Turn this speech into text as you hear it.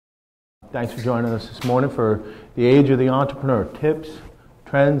Thanks for joining us this morning for the Age of the Entrepreneur, Tips,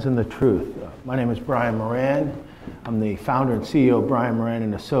 Trends, and the Truth. My name is Brian Moran. I'm the founder and CEO of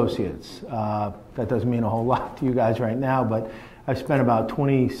Moran Associates. That doesn't mean a whole lot to you guys right now, but I've spent about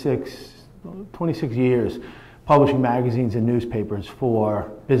 26 years publishing magazines and newspapers for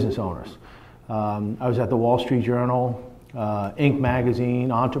business owners. I was at the Wall Street Journal, Inc.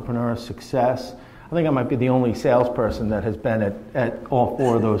 magazine, Entrepreneur, Success. I think I might be the only salesperson that has been at all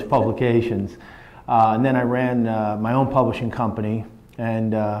four of those publications. And then I ran my own publishing company,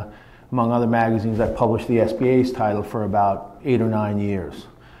 and among other magazines, I published the SBA's title for about 8 or 9 years.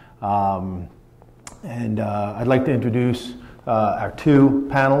 I'd like to introduce our two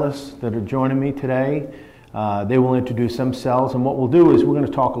panelists that are joining me today. They will introduce themselves, and what we'll do is we're going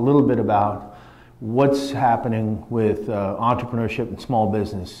to talk a little bit about what's happening with entrepreneurship and small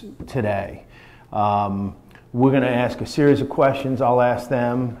business today. We're going to ask a series of questions. I'll ask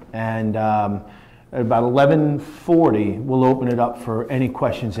them, and at about 11:40, we'll open it up for any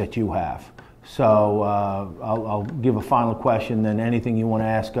questions that you have. So I'll give a final question, then anything you want to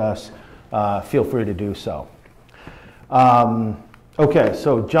ask us, feel free to do so. Okay,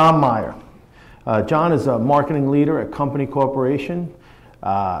 so John Meyer. John is a marketing leader at Company Corporation.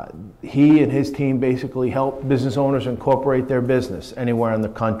 He and his team basically help business owners incorporate their business anywhere in the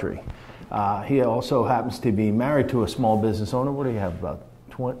country. He also happens to be married to a small business owner. What do you have, about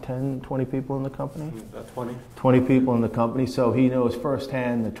 10, 20 people in the company? About 20. 20 people in the company, so he knows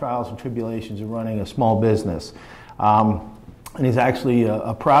firsthand the trials and tribulations of running a small business. And he's actually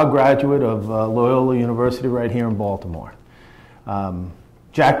a proud graduate of Loyola University right here in Baltimore.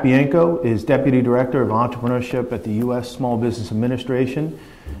 Jack Bienko is Deputy Director of Entrepreneurship at the U.S. Small Business Administration.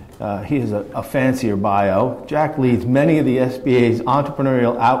 He has a fancier bio. Jack leads many of the SBA's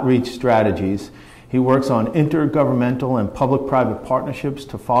entrepreneurial outreach strategies. He works on intergovernmental and public-private partnerships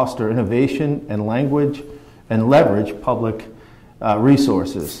to foster innovation and leverage public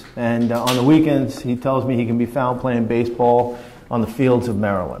resources. And on the weekends, he tells me he can be found playing baseball on the fields of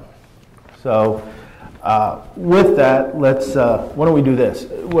Maryland. So with that, let's, why don't we do this?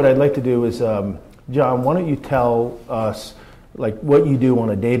 What I'd like to do is, John, why don't you tell us like what you do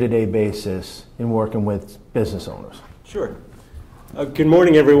on a day-to-day basis in working with business owners? Sure. Good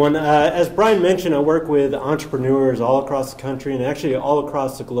morning, everyone. As Brian mentioned, I work with entrepreneurs all across the country and actually all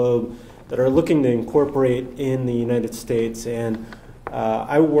across the globe that are looking to incorporate in the United States. And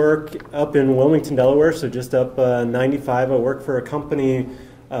I work up in Wilmington, Delaware, so just up 95. I work for a company.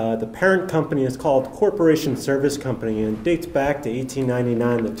 The parent company is called Corporation Service Company, and it dates back to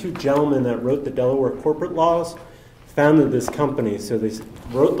 1899. The two gentlemen that wrote the Delaware corporate laws founded this company. So they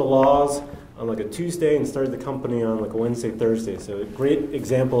wrote the laws on like a Tuesday and started the company on like a Wednesday, Thursday. So a great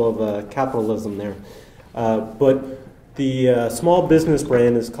example of capitalism there. But the small business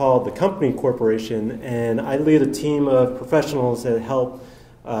brand is called the Company Corporation, and I lead a team of professionals that help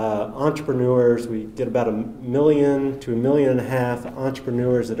entrepreneurs. We get about 1 million to 1.5 million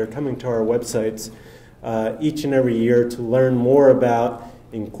entrepreneurs that are coming to our websites each and every year to learn more about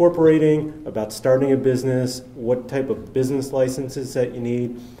incorporating, about starting a business, what type of business licenses that you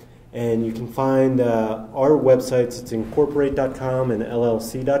need. And you can find our websites. It's incorporate.com and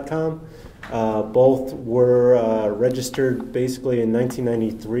llc.com. Both were registered basically in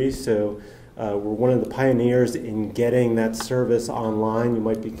 1993, so we're one of the pioneers in getting that service online. You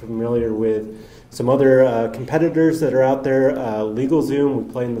might be familiar with some other competitors that are out there. LegalZoom, we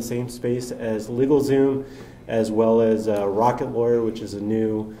play in the same space as LegalZoom, as well as Rocket Lawyer, which is a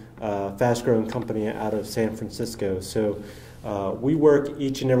new fast-growing company out of San Francisco. So we work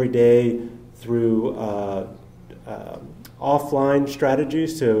each and every day through offline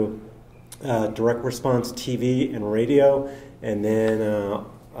strategies, so direct response TV and radio, and then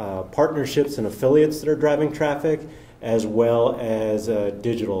partnerships and affiliates that are driving traffic, as well as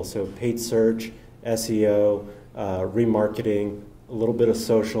digital, so paid search, SEO, remarketing, a little bit of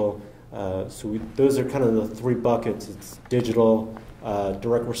social. Those are kind of the three buckets. It's digital,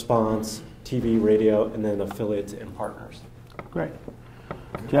 direct response, TV, radio, and then affiliates and partners. Great.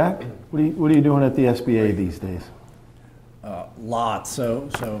 Jack, what are you doing at the SBA these days? Lots. So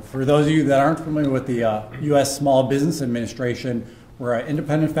for those of you that aren't familiar with the U.S. Small Business Administration, we're an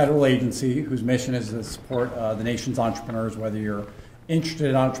independent federal agency whose mission is to support the nation's entrepreneurs, whether you're interested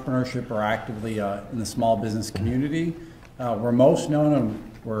in entrepreneurship or actively in the small business community. We're most known,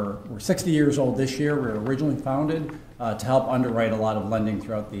 and we're 60 years old this year. We were originally founded to help underwrite a lot of lending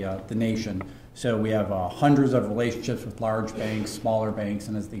throughout the nation. So we have hundreds of relationships with large banks, smaller banks,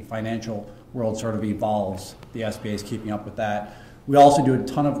 and as the financial world sort of evolves, the SBA is keeping up with that. We also do a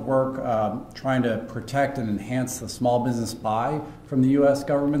ton of work trying to protect and enhance the small business buy from the U.S.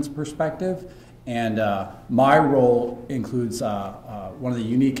 government's perspective. And my role includes one of the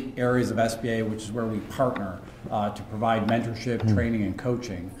unique areas of SBA, which is where we partner to provide mentorship, training, and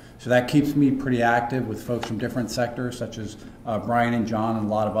coaching. So that keeps me pretty active with folks from different sectors, such as Brian and John and a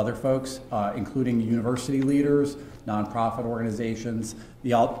lot of other folks, including university leaders, nonprofit organizations,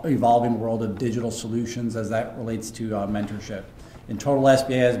 the evolving world of digital solutions as that relates to mentorship. In total,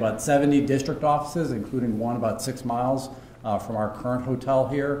 SBA has about 70 district offices, including one about 6 miles from our current hotel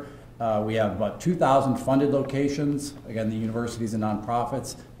here. We have about 2,000 funded locations, again, the universities and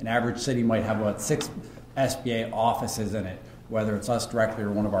nonprofits. An average city might have about 6 SBA offices in it, whether it's us directly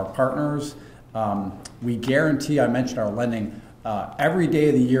or one of our partners. We guarantee, I mentioned our lending, every day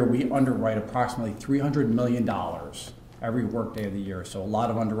of the year we underwrite approximately $300 million every work day of the year. So a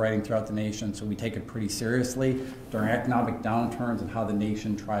lot of underwriting throughout the nation, so we take it pretty seriously during economic downturns and how the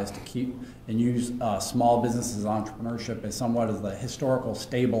nation tries to keep and use small businesses entrepreneurship as somewhat as the historical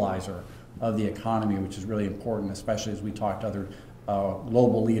stabilizer of the economy, which is really important, especially as we talk to other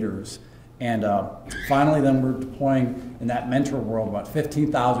global leaders. And finally, then we're deploying in that mentor world about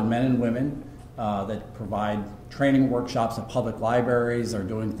 15,000 men and women that provide training workshops at public libraries, are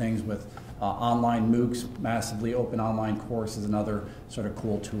doing things with online MOOCs, massively open online courses, and other sort of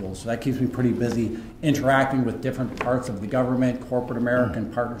cool tools. So that keeps me pretty busy interacting with different parts of the government, corporate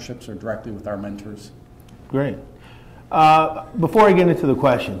American partnerships, or directly with our mentors. Great. Before I get into the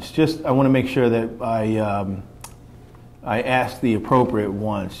questions, I want to make sure that I ask the appropriate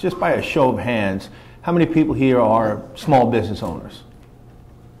ones. Just by a show of hands, how many people here are small business owners?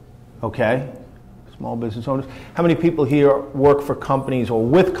 Okay. Small business owners. How many people here work for companies or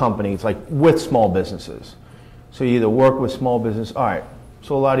with companies, like with small businesses? So you either work with small business, all right.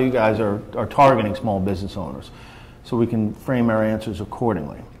 So a lot of you guys are targeting small business owners. So we can frame our answers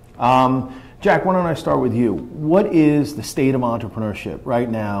accordingly. Jack, why don't I start with you? What is the state of entrepreneurship right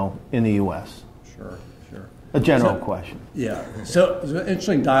now in the U.S.? Sure. A general question. Yeah. So it's an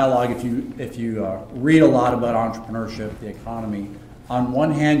interesting dialogue if you read a lot about entrepreneurship, the economy. On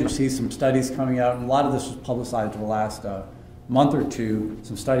one hand, you'll see some studies coming out, and a lot of this was publicized over the last month or two,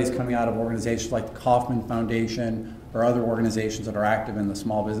 some studies coming out of organizations like the Kauffman Foundation or other organizations that are active in the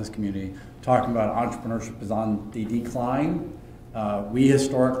small business community, talking about entrepreneurship is on the decline. We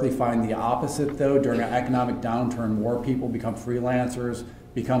historically find the opposite, though. During an economic downturn, more people become freelancers,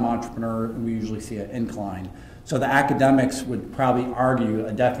 become entrepreneurs, and we usually see an incline. So the academics would probably argue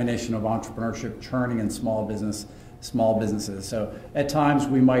a definition of entrepreneurship churning in small businesses. So at times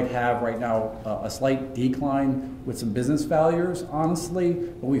we might have right now a slight decline with some business failures, honestly,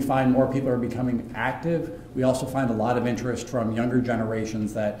 but we find more people are becoming active. We also find a lot of interest from younger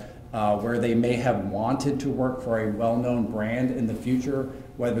generations that where they may have wanted to work for a well-known brand in the future,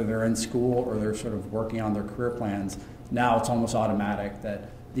 whether they're in school or they're sort of working on their career plans. Now it's almost automatic that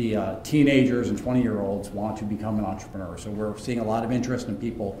the teenagers and 20-year-olds want to become an entrepreneur. So we're seeing a lot of interest in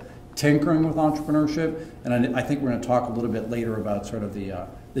people tinkering with entrepreneurship, and I think we're going to talk a little bit later about sort of the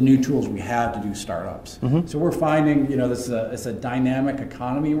new tools we have to do startups. Mm-hmm. So we're finding, it's a dynamic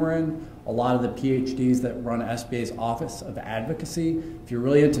economy we're in. A lot of the PhDs that run SBA's Office of Advocacy, if you're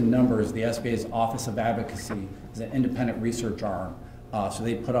really into numbers, the SBA's Office of Advocacy is an independent research arm. So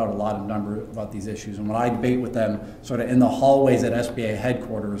they put out a lot of numbers about these issues. And when I debate with them sort of in the hallways at SBA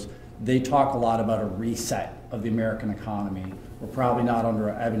headquarters, they talk a lot about a reset of the American economy. We're probably not under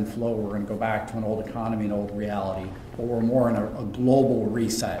an ebb and flow. We're going to go back to an old economy, an old reality, but we're more in a global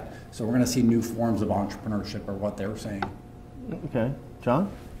reset. So we're going to see new forms of entrepreneurship, or what they were saying. Okay.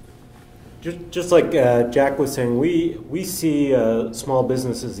 John? Just like Jack was saying, we see small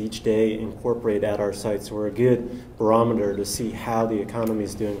businesses each day incorporate at our sites. So we're a good barometer to see how the economy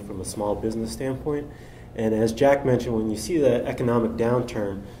is doing from a small business standpoint. And as Jack mentioned, when you see the economic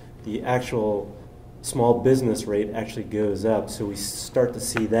downturn, the actual small business rate actually goes up. So we start to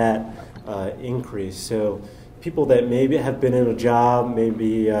see that increase. So people that maybe have been in a job,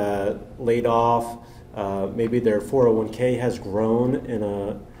 maybe laid off, maybe their 401k has grown in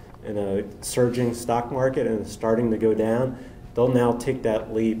a surging stock market and it's starting to go down, they'll now take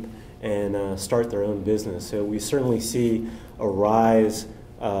that leap and start their own business. So we certainly see a rise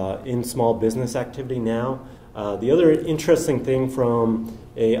in small business activity now. The other interesting thing from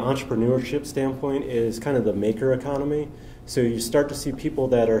an entrepreneurship standpoint is kind of the maker economy. So you start to see people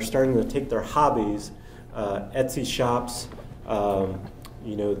that are starting to take their hobbies, Etsy shops,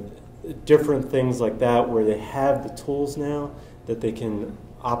 different things like that, where they have the tools now that they can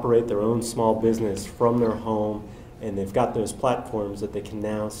operate their own small business from their home, and they've got those platforms that they can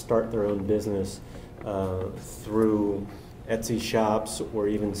now start their own business through Etsy shops, or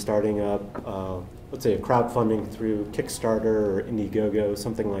even starting up, let's say, a crowdfunding through Kickstarter or Indiegogo,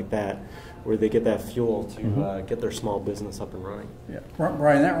 something like that, where they get that fuel to get their small business up and running. Yeah,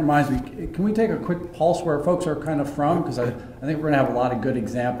 Brian, that reminds me, can we take a quick pulse where folks are kind of from? Because I think we're going to have a lot of good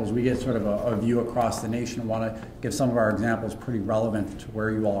examples. We get sort of a view across the nation and want to give some of our examples pretty relevant to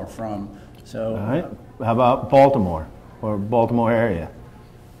where you all are from. So, all right. How about Baltimore or Baltimore area?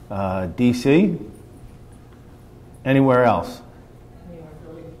 DC? Anywhere else?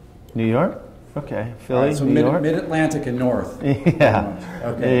 New York? Okay, Philly, right, so New York? Mid-Atlantic and north. Yeah,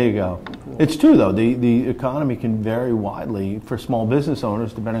 okay. There you go. Cool. It's true, though. The economy can vary widely for small business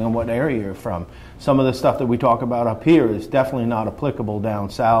owners depending on what area you're from. Some of the stuff that we talk about up here is definitely not applicable down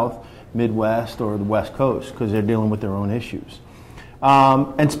south, Midwest, or the West Coast because they're dealing with their own issues.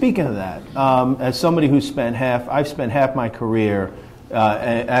 And speaking of that, as somebody who's I've spent half my career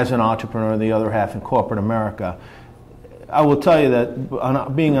as an entrepreneur and the other half in corporate America. I will tell you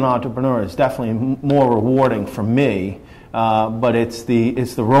that being an entrepreneur is definitely more rewarding for me, but it's the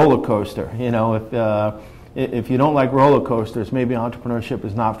roller coaster. You know, if you don't like roller coasters, maybe entrepreneurship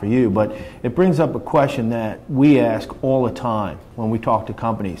is not for you. But it brings up a question that we ask all the time when we talk to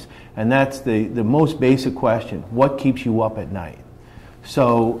companies, and that's the most basic question: what keeps you up at night?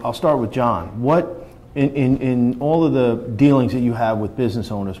 So I'll start with John. What in all of the dealings that you have with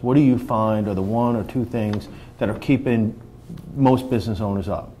business owners, what do you find are the one or two things that are keeping most business owners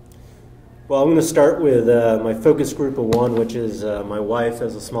up? Well, I'm going to start with my focus group of one, which is my wife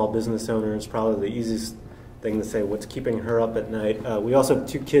as a small business owner. Is probably the easiest thing to say what's keeping her up at night. We also have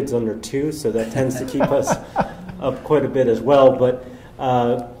 2 kids under 2, so that tends to keep us up quite a bit as well. But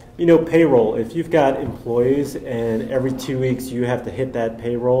you know, payroll. If you've got employees and every 2 weeks you have to hit that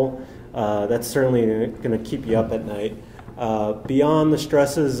payroll, that's certainly going to keep you up at night. Beyond the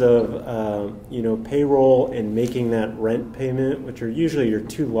stresses of you know, payroll and making that rent payment, which are usually your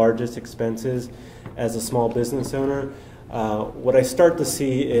 2 largest expenses as a small business owner, what I start to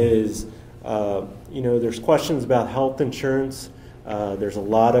see is you know, there's questions about health insurance. There's a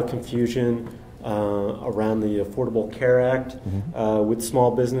lot of confusion around the Affordable Care Act with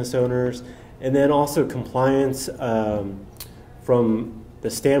small business owners, and then also compliance from the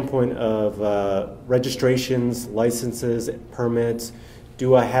standpoint of registrations, licenses, permits.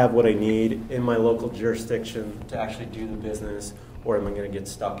 Do I have what I need in my local jurisdiction to actually do the business, or am I going to get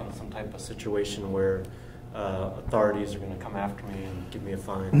stuck in some type of situation where authorities are going to come after me and give me a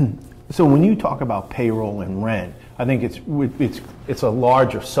fine? So when you talk about payroll and rent, I think it's a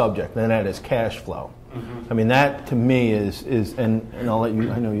larger subject than that is cash flow. I mean, that to me is and I'll let you,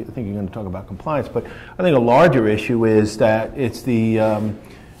 I think you're going to talk about compliance, but I think a larger issue is that it's the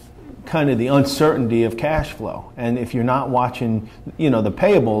kind of the uncertainty of cash flow. And if you're not watching, you know, the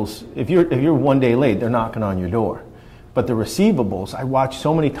payables, if you're 1 day late, they're knocking on your door. But the receivables, I watch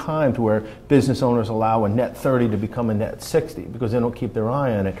so many times where business owners allow a net 30 to become a net 60 because they don't keep their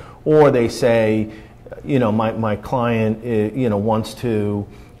eye on it. Or they say, you know, my client, you know, wants to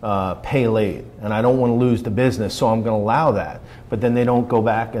pay late, and I don't want to lose the business, so I'm going to allow that. But then they don't go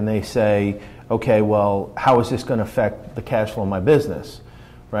back and they say, okay, well, how is this going to affect the cash flow of my business,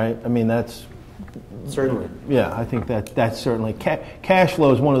 right? I mean, that's certainly. Yeah, I think that's certainly cash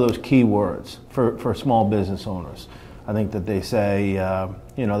flow is one of those key words for small business owners. I think that they say,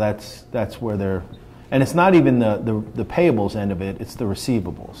 you know, that's where they're, and it's not even the payables end of it; it's the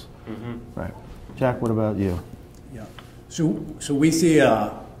receivables, right? Jack, what about you? Yeah, so we see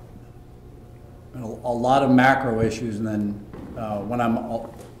a lot of macro issues, and then when I'm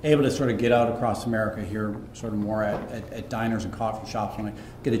able to sort of get out across America here, sort of more at diners and coffee shops, when I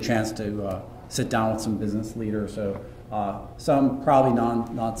get a chance to sit down with some business leaders. So some probably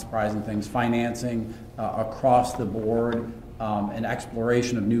not surprising things: financing across the board, an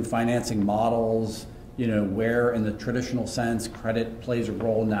exploration of new financing models. You know, where in the traditional sense credit plays a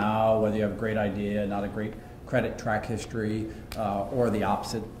role now, whether you have a great idea, not a great credit track history, or the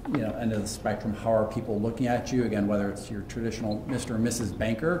opposite, you know, end of the spectrum. How are people looking at you? Again, whether it's your traditional Mr. and Mrs.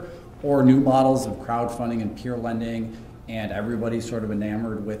 Banker, or new models of crowdfunding and peer lending, and everybody's sort of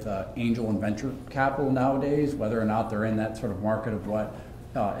enamored with angel and venture capital nowadays, whether or not they're in that sort of market of what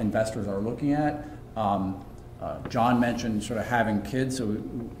investors are looking at. John mentioned sort of having kids, so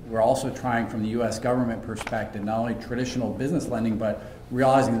we're also trying from the U.S. government perspective, not only traditional business lending, but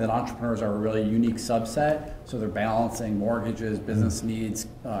realizing that entrepreneurs are a really unique subset, so they're balancing mortgages, business needs,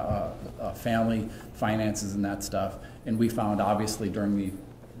 family finances, and that stuff. And we found, obviously, during the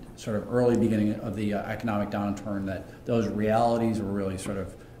sort of early beginning of the economic downturn that those realities were really sort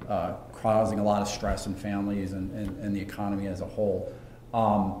of causing a lot of stress in families and the economy as a whole.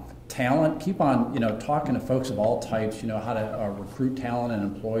 talent, keep on, talking to folks of all types, how to recruit talent and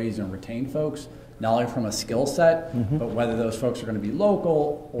employees and retain folks, not only from a skill set, but whether those folks are going to be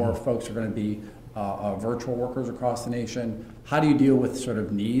local or folks are going to be virtual workers across the nation. How do you deal with sort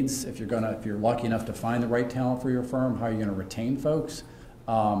of needs if you're lucky enough to find the right talent for your firm? How are you going to retain folks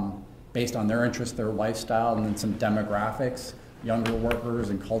based on their interests, their lifestyle, and then some demographics, younger workers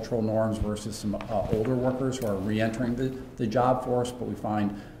and cultural norms versus some older workers who are re-entering the job force? But we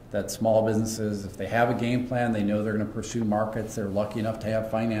find that small businesses, if they have a game plan, they know they're going to pursue markets, they're lucky enough to have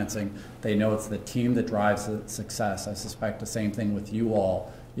financing, they know it's the team that drives the success. I suspect the same thing with you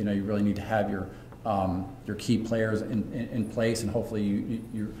all. You really need to have your key players in place, and hopefully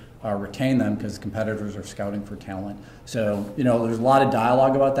you retain them, because competitors are scouting for talent. So, there's a lot of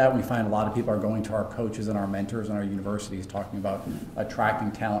dialogue about that. We find a lot of people are going to our coaches and our mentors and our universities talking about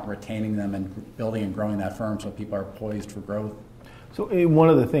attracting talent, retaining them, and building and growing that firm so people are poised for growth. So one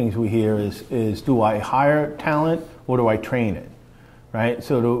of the things we hear is do I hire talent or do I train it, right?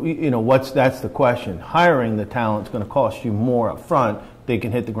 So that's the question. Hiring the talent is going to cost you more up front. They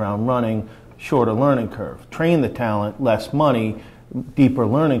can hit the ground running, shorter learning curve. Train the talent, less money, deeper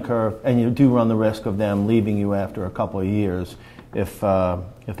learning curve, and you do run the risk of them leaving you after a couple of years if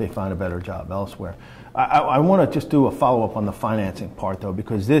they find a better job elsewhere. I want to just do a follow-up on the financing part, though,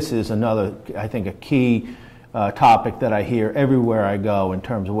 because this is another, I think, a key topic that I hear everywhere I go in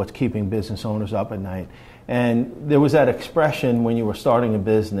terms of what's keeping business owners up at night. And there was that expression when you were starting a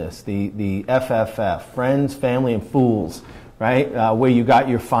business, the FFF, friends, family, and fools, right? Where you got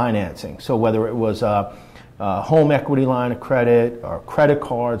your financing. So whether it was a home equity line of credit or credit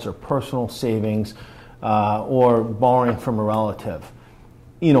cards or personal savings or borrowing from a relative.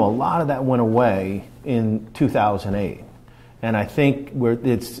 A lot of that went away in 2008. And I think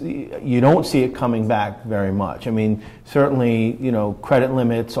you don't see it coming back very much. I mean, certainly, credit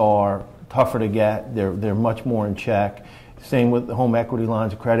limits are tougher to get. They're much more in check. Same with the home equity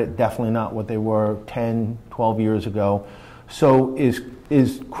lines of credit, definitely not what they were 10, 12 years ago. So is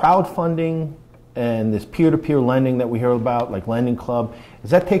crowdfunding and this peer-to-peer lending that we hear about, like Lending Club,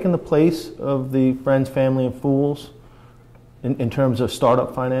 is that taking the place of the Friends, Family, and Fools in terms of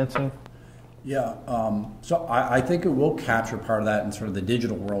startup financing? Yeah, so I think it will capture part of that in sort of the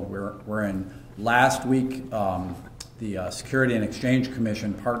digital world we're in. Last week, the Security and Exchange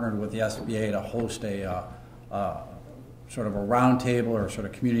Commission partnered with the SBA to host a sort of a roundtable or sort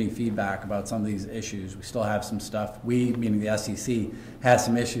of community feedback about some of these issues. We still have some stuff. We, meaning the SEC, has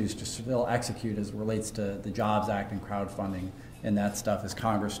some issues to still execute as it relates to the Jobs Act and crowdfunding and that stuff as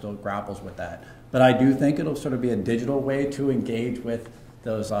Congress still grapples with that. But I do think it'll sort of be a digital way to engage with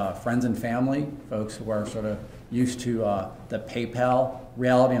those friends and family, folks who are sort of used to the PayPal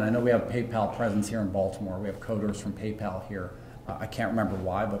reality. And I know we have a PayPal presence here in Baltimore. We have coders from PayPal here. I can't remember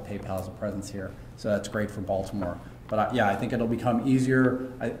why, but PayPal has a presence here. So that's great for Baltimore. But I think it'll become easier.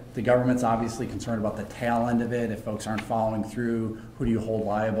 The government's obviously concerned about the tail end of it. If folks aren't following through, who do you hold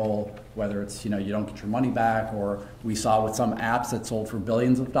liable? Whether it's, you don't get your money back, or we saw with some apps that sold for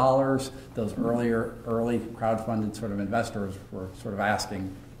billions of dollars, those early crowdfunded sort of investors were sort of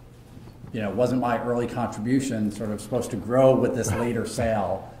asking, wasn't my early contribution sort of supposed to grow with this later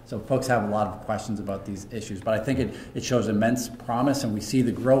sale? So folks have a lot of questions about these issues, but I think it shows immense promise, and we see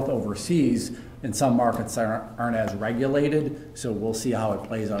the growth overseas in some markets that aren't as regulated. So we'll see how it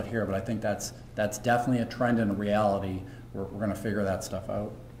plays out here, but I think that's definitely a trend and a reality. We're going to figure that stuff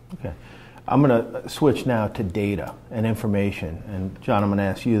out. Okay. I'm going to switch now to data and information. And John, I'm going to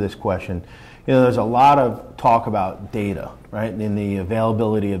ask you this question. There's a lot of talk about data, right, and the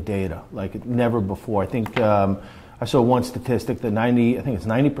availability of data, like never before. I think I saw one statistic that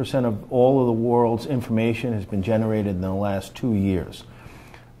 90% of all of the world's information has been generated in the last 2 years.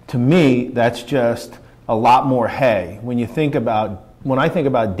 To me, that's just a lot more hay. When I think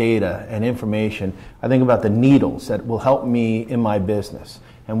about data and information, I think about the needles that will help me in my business,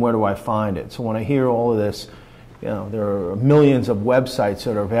 and where do I find it. So when I hear all of this, there are millions of websites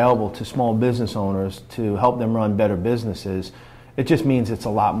that are available to small business owners to help them run better businesses. It just means it's a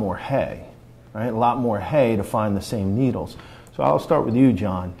lot more hay, right? A lot more hay to find the same needles. So I'll start with you,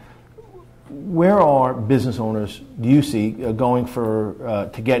 John. Where are business owners, do you see, going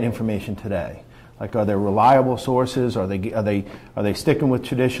to get information today? Like, are there reliable sources? Are they sticking with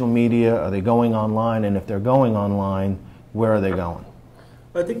traditional media? Are they going online? And if they're going online, where are they going?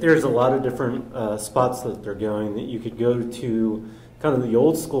 I think there's a lot of different spots that they're going. That you could go to kind of the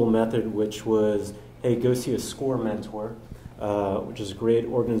old school method, which was, hey, go see a SCORE mentor, which is a great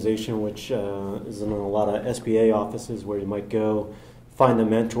organization which is in a lot of SBA offices where you might go find a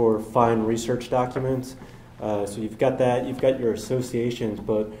mentor, find research documents. So you've got that, you've got your associations,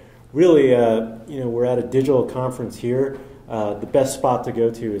 but really, we're at a digital conference here. The best spot to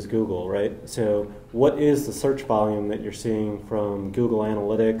go to is Google, right? So what is the search volume that you're seeing from Google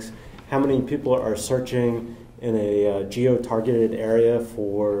Analytics? How many people are searching in a geo-targeted area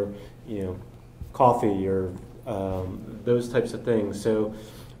for, coffee or those types of things? So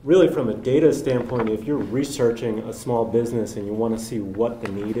really from a data standpoint, if you're researching a small business and you want to see what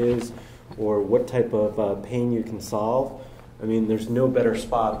the need is or what type of pain you can solve, I mean, there's no better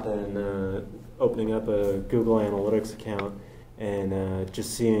spot than opening up a Google Analytics account and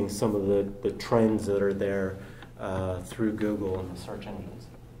just seeing some of the trends that are there through Google and the search engines.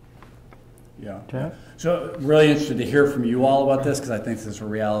 Yeah. Okay. So really interested to hear from you all about this, because I think this is a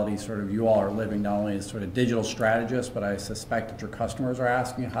reality sort of you all are living not only as sort of digital strategists, but I suspect that your customers are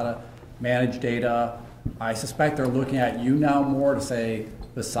asking you how to manage data. I suspect they're looking at you now more to say,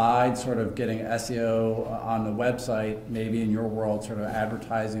 besides sort of getting SEO on the website, maybe in your world sort of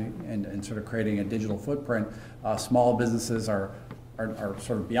advertising and sort of creating a digital footprint, small businesses are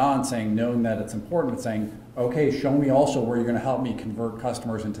sort of beyond saying, knowing that it's important, but saying, okay, show me also where you're going to help me convert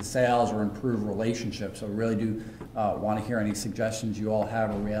customers into sales or improve relationships. So really do want to hear any suggestions you all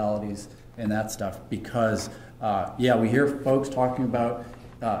have or realities in that stuff, because we hear folks talking about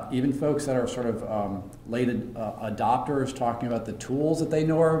even folks that are sort of late adopters talking about the tools that they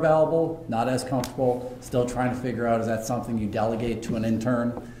know are available, not as comfortable, still trying to figure out, is that something you delegate to an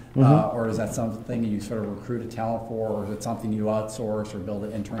intern? Or is that something you sort of recruit a talent for, or is it something you outsource or build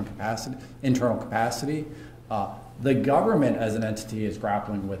an internal capacity? The government as an entity is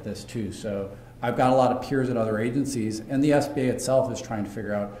grappling with this too. So I've got a lot of peers at other agencies, and the SBA itself is trying to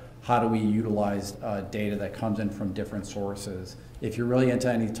figure out how do we utilize data that comes in from different sources. If you're really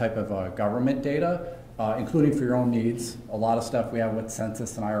into any type of government data, including for your own needs, a lot of stuff we have with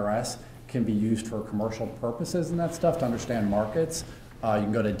Census and IRS can be used for commercial purposes and that stuff to understand markets. You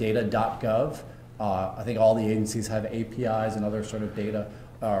can go to data.gov. I think all the agencies have APIs and other sort of data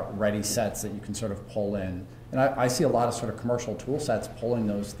ready sets that you can sort of pull in. And I see a lot of sort of commercial tool sets pulling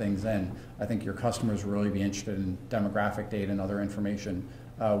those things in. I think your customers will really be interested in demographic data and other information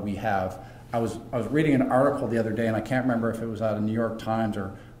we have. I was reading an article the other day, and I can't remember if it was out of New York Times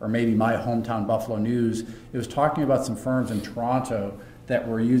or maybe my hometown Buffalo News. It was talking about some firms in Toronto that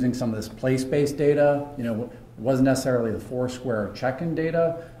were using some of this place-based data. It wasn't necessarily the Foursquare check-in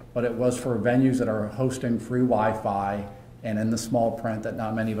data, but it was for venues that are hosting free Wi-Fi. And in the small print that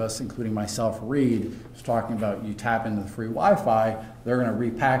not many of us, including myself, read, was talking about you tap into the free Wi-Fi, they're going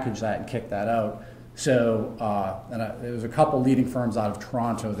to repackage that and kick that out. So there was a couple leading firms out of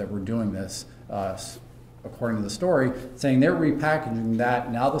Toronto that were doing this, according to the story, saying they're repackaging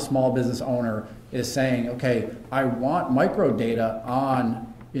that. Now the small business owner is saying, okay, I want micro data on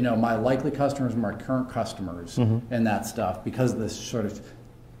my likely customers and my current customers and that stuff, because of this sort of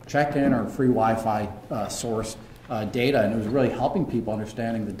check-in or free Wi-Fi source data. And it was really helping people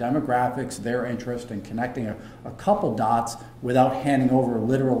understanding the demographics, their interest, and connecting a couple dots without handing over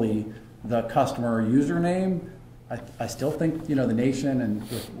literally the customer username. I still think the nation, and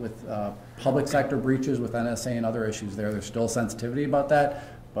with public sector breaches with NSA and other issues there's still sensitivity about that.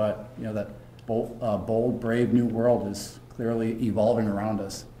 But that bold, brave new world is clearly evolving around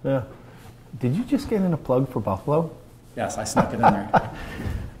us. Yeah. Did you just get in a plug for Buffalo? Yes, I snuck it in there.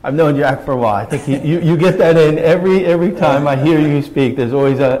 I've known Jack for a while. I think you get that in every time I hear you speak. There's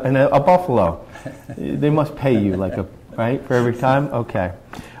always a Buffalo. They must pay you right for every time. Okay,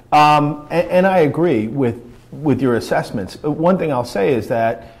 and I agree with your assessments. One thing I'll say is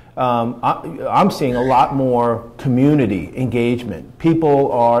that I'm seeing a lot more community engagement.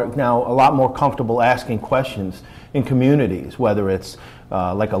 People are now a lot more comfortable asking questions in communities, whether it's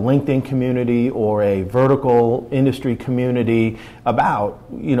like a LinkedIn community or a vertical industry community about,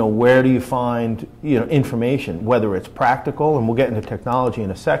 where do you find, information, whether it's practical, and we'll get into technology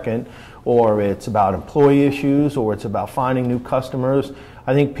in a second, or it's about employee issues, or it's about finding new customers.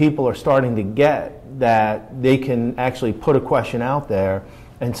 I think people are starting to get that they can actually put a question out there,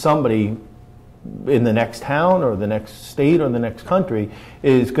 and somebody in the next town or the next state or the next country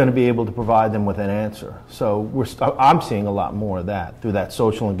is going to be able to provide them with an answer. So I'm seeing a lot more of that through that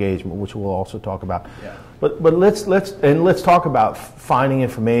social engagement, which we'll also talk about. Yeah. But let's talk about finding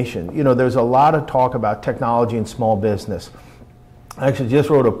information. There's a lot of talk about technology and small business. I actually just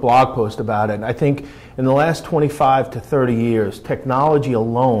wrote a blog post about it. And I think in the last 25 to 30 years, technology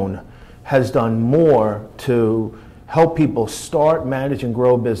alone has done more to help people start, manage, and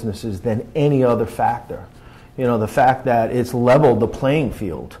grow businesses than any other factor. The fact that it's leveled the playing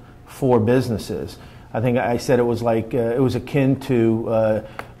field for businesses. I think I said it was like it was akin to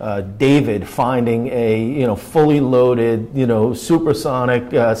David finding a fully loaded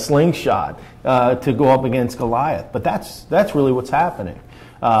supersonic slingshot to go up against Goliath. But that's really what's happening.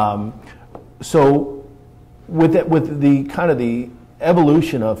 So with the kind of the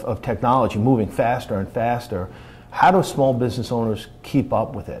evolution of technology moving faster and faster, how do small business owners keep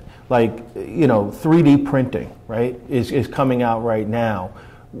up with it? Like 3D printing, right, is coming out right now.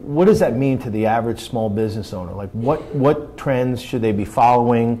 What does that mean to the average small business owner? Like what trends should they be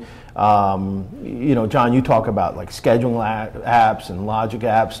following? John, you talk about like scheduling apps and logic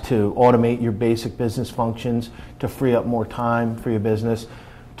apps to automate your basic business functions to free up more time for your business.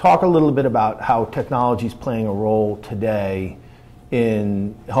 Talk a little bit about how technology is playing a role today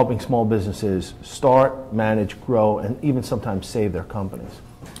in helping small businesses start, manage, grow, and even sometimes save their companies.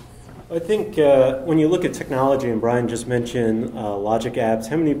 I think when you look at technology, and Brian just mentioned logic apps,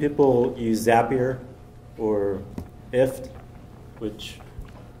 how many people use Zapier or IFT?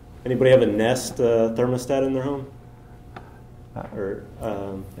 Anybody have a Nest thermostat in their home? Or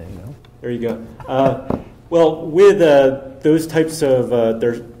there you go. There you go. Well, with those types of,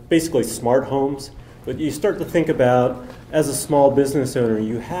 they're basically smart homes, but you start to think about, as a small business owner,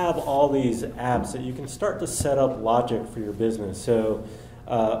 you have all these apps that you can start to set up logic for your business. So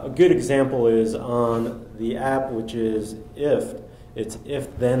a good example is on the app, which is IFT. It's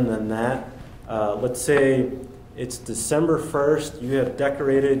if, then that. Let's say it's December 1st. You have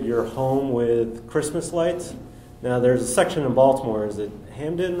decorated your home with Christmas lights. Now, there's a section in Baltimore. Is it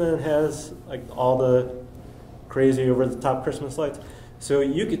Hamden that has like all the crazy over-the-top Christmas lights? So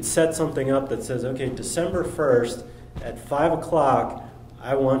you could set something up that says, okay, December 1st at 5 o'clock,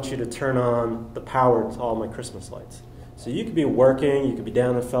 I want you to turn on the power to all my Christmas lights. So you could be working, you could be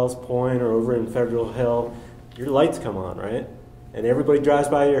down at Fells Point or over in Federal Hill, your lights come on, right? And everybody drives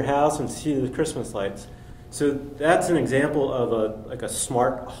by your house and see the Christmas lights. So that's an example of a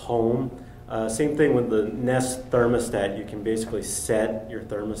smart home. Same thing with the Nest thermostat. You can basically set your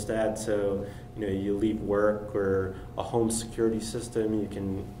thermostat so you leave work, or a home security system. You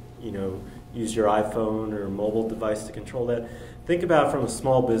can use your iPhone or mobile device to control that. Think about it from a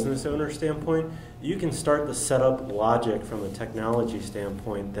small business owner standpoint. You can start to set up logic from a technology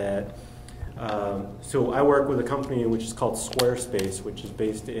standpoint that, so I work with a company which is called Squarespace, which is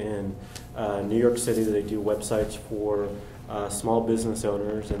based in New York City. They do websites for small business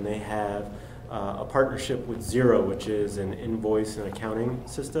owners, and they have a partnership with Xero, which is an invoice and accounting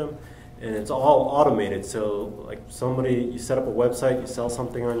system. And it's all automated. So like you set up a website, you sell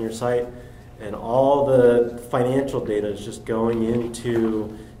something on your site, and all the financial data is just going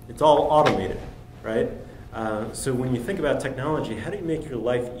into, it's all automated, right? So when you think about technology, how do you make your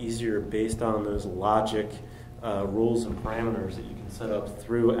life easier based on those logic rules and parameters that you can set up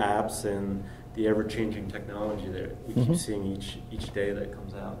through apps and the ever-changing technology that we keep seeing each day that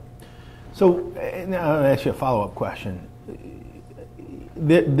comes out? So now I'll ask you a follow-up question.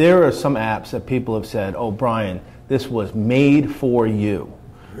 There are some apps that people have said, oh, Brian, this was made for you.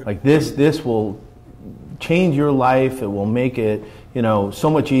 Like this will change your life. It will make it, so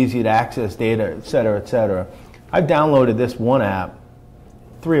much easier to access data, et cetera, et cetera. I've downloaded this one app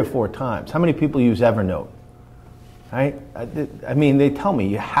 3 or 4 times. How many people use Evernote? Right? I mean, they tell me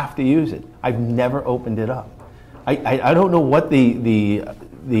you have to use it. I've never opened it up. I don't know what the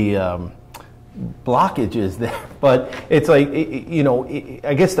blockage is there, but it's like,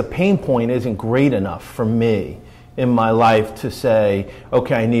 I guess the pain point isn't great enough for me in my life to say,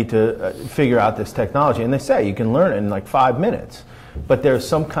 okay, I need to figure out this technology. And they say you can learn it in like 5 minutes. But there's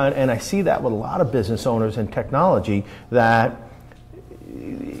some kind, and I see that with a lot of business owners in technology, that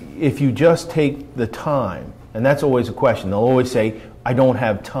if you just take the time, and that's always a question, they'll always say, I don't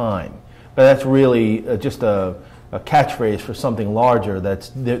have time. But that's really just a catchphrase for something larger.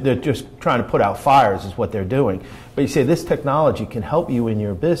 They're just trying to put out fires is what they're doing. But you say this technology can help you in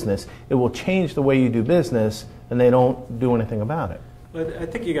your business. It will change the way you do business, and they don't do anything about it. But I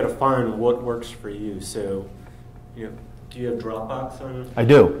think you got to find what works for you. So, do you have Dropbox on? I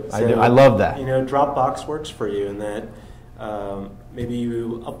do. So, I do. I love that. Dropbox works for you in that maybe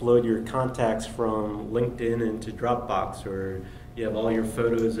you upload your contacts from LinkedIn into Dropbox, or you have all your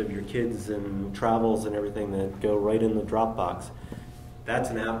photos of your kids and travels and everything that go right in the Dropbox. That's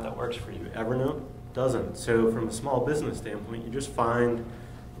an app that works for you. Evernote doesn't. So from a small business standpoint, you just find,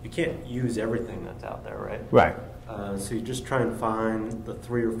 you can't use everything that's out there, right? Right. So you just try and find the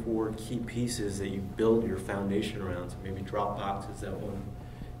 3 or 4 key pieces that you build your foundation around. So maybe Dropbox is that one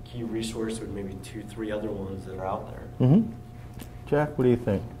key resource, or maybe 2, 3 other ones that are out there. Mm-hmm. Jack, what do you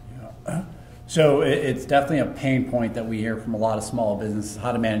think? Yeah. So it's definitely a pain point that we hear from a lot of small businesses,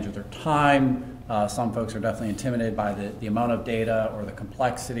 how to manage their time, Some folks are definitely intimidated by the amount of data or the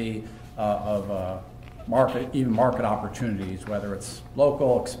complexity of market opportunities, whether it's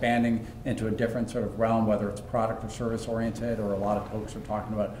local, expanding into a different sort of realm, whether it's product or service oriented, or a lot of folks are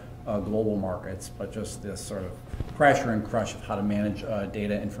talking about global markets, but just this sort of pressure and crush of how to manage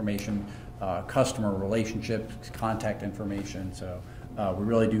data, information, customer relationships, contact information. So we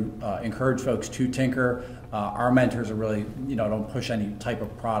really do encourage folks to tinker. Our mentors are really, don't push any type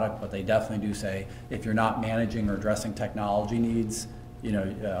of product, but they definitely do say, if you're not managing or addressing technology needs,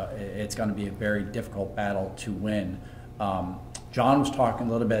 it's going to be a very difficult battle to win. John was talking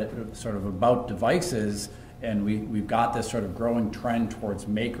a little bit sort of about devices, and we've got this sort of growing trend towards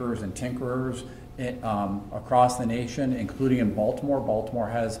makers and tinkerers across the nation, including in Baltimore. Baltimore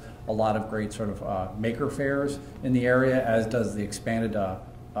has a lot of great sort of maker fairs in the area, as does the expanded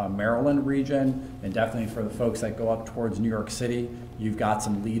Maryland region, and definitely for the folks that go up towards New York City, you've got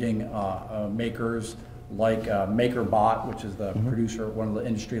some leading makers like MakerBot, which is the producer, one of the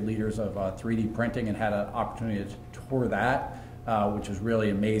industry leaders of 3D printing, and had an opportunity to tour that, which was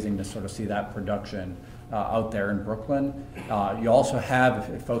really amazing to sort of see that production out there in Brooklyn. You also have,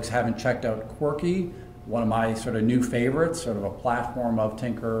 if folks haven't checked out Quirky, one of my sort of new favorites, sort of a platform of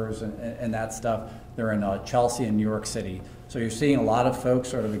tinkerers and that stuff. They're in Chelsea and New York City. So you're seeing a lot of folks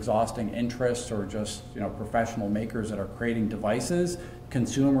sort of exhausting interests, or just professional makers that are creating devices.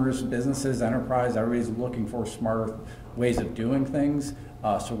 Consumers, businesses, enterprise, everybody's looking for smarter ways of doing things.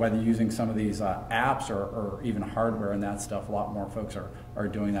 So whether you're using some of these apps or even hardware and that stuff, a lot more folks are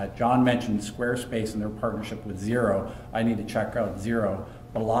doing that. John mentioned Squarespace and their partnership with Xero. I need to check out Xero.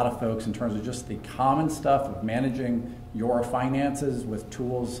 But a lot of folks, in terms of just the common stuff of managing your finances with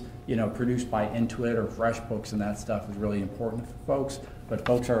tools, produced by Intuit or FreshBooks and that stuff, is really important for folks. But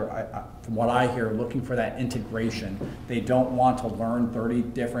folks are, from what I hear, looking for that integration. They don't want to learn 30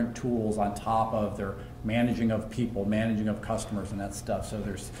 different tools on top of their managing of people, managing of customers and that stuff. So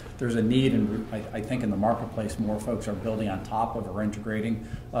there's a need, and I think in the marketplace, more folks are building on top of or integrating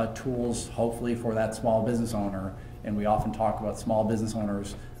tools, hopefully for that small business owner. And we often talk about small business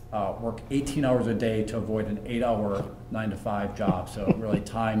owners work 18 hours a day to avoid an 8-hour 9-to-5 job. So really,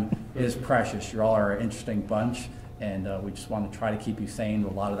 time is precious. You all are an interesting bunch, and we just want to try to keep you sane.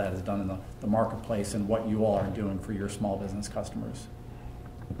 A lot of that is done in the marketplace and what you all are doing for your small business customers.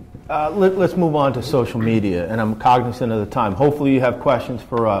 Let's move on to social media, and I'm cognizant of the time. Hopefully you have questions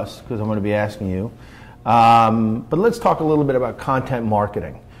for us, because I'm going to be asking you. But let's talk a little bit about content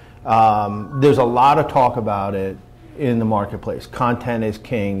marketing. There's a lot of talk about it in the marketplace. Content is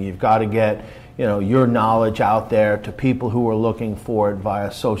king. You've got to get your knowledge out there to people who are looking for it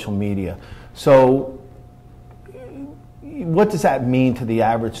via social media. So what does that mean to the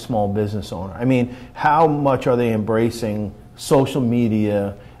average small business owner? I mean, how much are they embracing social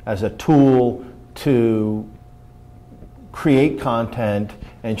media as a tool to create content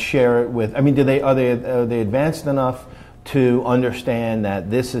and share it with? I mean, are they advanced enough to understand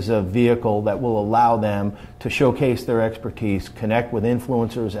that this is a vehicle that will allow them to showcase their expertise, connect with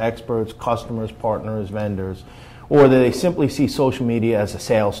influencers, experts, customers, partners, vendors, or do they simply see social media as a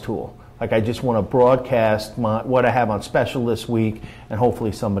sales tool? Like, I just want to broadcast what I have on special this week, and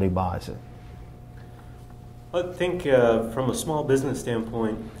hopefully somebody buys it. I think from a small business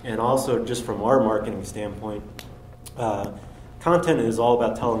standpoint, and also just from our marketing standpoint, content is all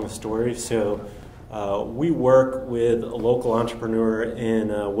about telling a story. So we work with a local entrepreneur in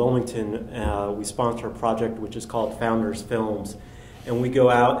Wilmington. We sponsor a project which is called Founders Films. And we go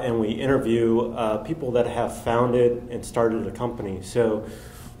out and we interview people that have founded and started a company. So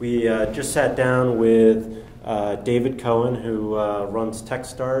we just sat down with David Cohen, who runs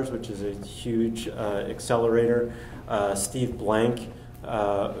Techstars, which is a huge accelerator. Steve Blank,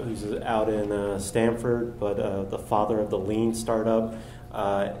 who's out in Stanford, but the father of the Lean startup.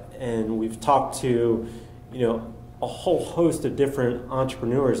 And we've talked to, a whole host of different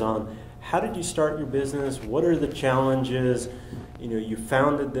entrepreneurs on how did you start your business? What are the challenges? You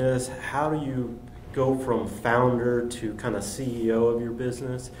founded this. How do you go from founder to kind of CEO of your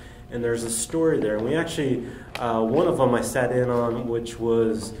business? And there's a story there. And we actually, one of them I sat in on, which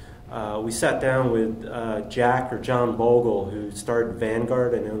was, we sat down with Jack or John Bogle, who started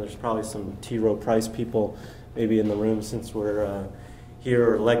Vanguard. I know there's probably some T. Rowe Price people maybe in the room since we're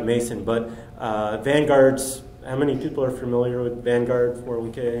here, or Legg Mason. But Vanguard's, how many people are familiar with Vanguard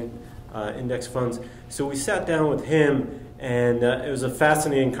 401k index funds? So we sat down with him, and it was a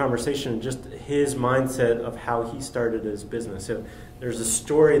fascinating conversation, just his mindset of how he started his business. So there's a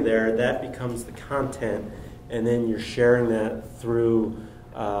story there that becomes the content, and then you're sharing that through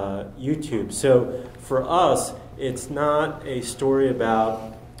YouTube. So for us, it's not a story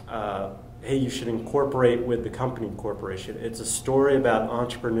about hey, you should incorporate with the company corporation. It's a story about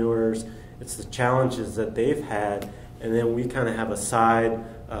entrepreneurs. It's the challenges that they've had, and then we kind of have a side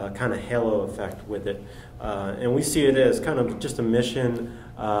kind of halo effect with it. And we see it as kind of just a mission,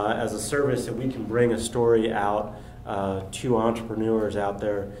 as a service that we can bring a story out to entrepreneurs out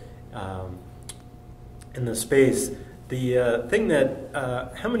there in the space. The thing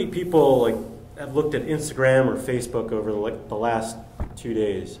that, how many people have looked at Instagram or Facebook over the last 2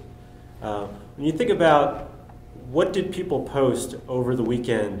 days? When you think about what did people post over the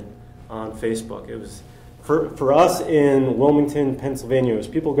weekend on Facebook, it was for us in Wilmington, Pennsylvania, it was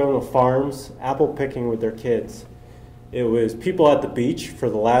people going to farms, apple picking with their kids. It was people at the beach for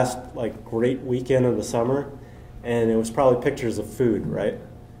the last great weekend of the summer, and it was probably pictures of food, right?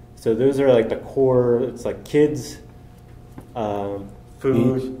 So those are the core. It's kids, food,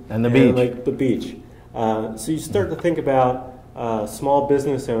 beach. And the beach. the beach. So you start to think about small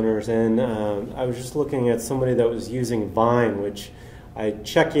business owners, and I was just looking at somebody that was using Vine, which I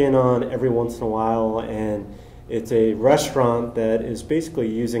check in on every once in a while, and it's a restaurant that is basically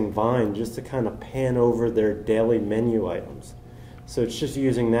using Vine just to kind of pan over their daily menu items. So it's just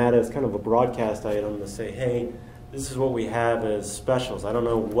using that as kind of a broadcast item to say, hey, this is what we have as specials. I don't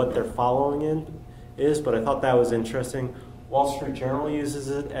know what their following is, but I thought that was interesting. Wall Street Journal uses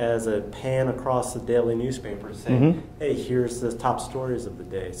it as a pan across the daily newspaper to say, hey, here's the top stories of the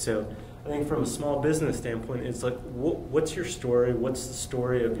day. So I think from a small business standpoint, it's what's your story? What's the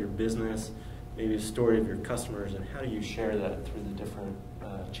story of your business? Maybe the story of your customers, and how do you share that through the different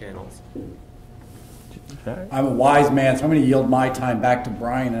channels? I'm a wise man, so I'm going to yield my time back to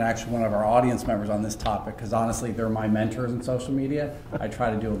Brian and actually one of our audience members on this topic, because honestly, they're my mentors in social media. I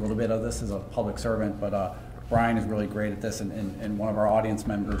try to do a little bit of this as a public servant, but Brian is really great at this, and one of our audience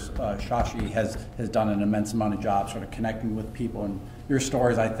members, Shashi, has done an immense amount of job sort of connecting with people. And your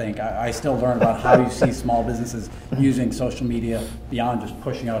stories, I think, I still learn about how you see small businesses using social media beyond just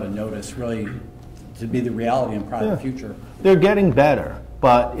pushing out a notice, really to be the reality and probably the future. They're getting better,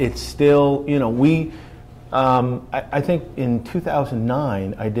 but it's still, I think in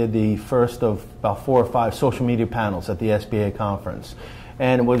 2009, I did the first of about 4 or 5 social media panels at the SBA conference.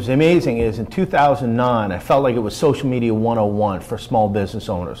 And what was amazing is in 2009, I felt like it was social media 101 for small business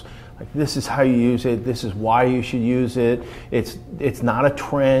owners. This is how you use it. This is why you should use it. It's not a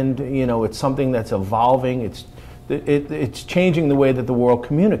trend. It's something that's evolving. It's changing the way that the world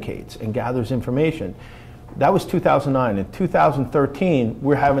communicates and gathers information. That was 2009. In 2013,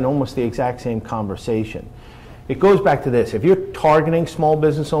 we're having almost the exact same conversation. It goes back to this. If you're targeting small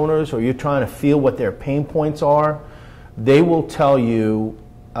business owners or you're trying to feel what their pain points are, they will tell you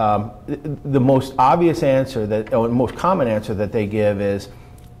the most obvious answer or the most common answer that they give is,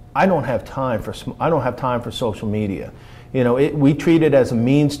 I don't have time for social media. We treat it as a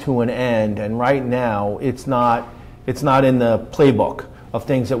means to an end, and right now it's not in the playbook of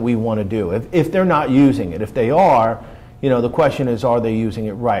things that we want to do. If they're not using it, if they are, the question is, are they using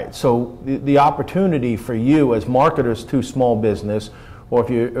it right? So the opportunity for you as marketers to small business, or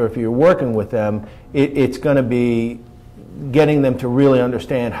if you're working with them, it's going to be getting them to really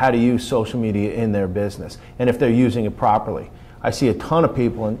understand how to use social media in their business, and if they're using it properly. I see a ton of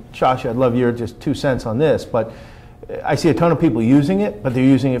people, and Shashi, I'd love your just 2 cents on this, but I see a ton of people using it, but they're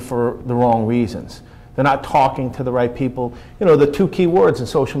using it for the wrong reasons. They're not talking to the right people. The 2 key words in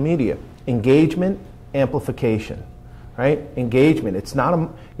social media: engagement, amplification, right? Engagement. It's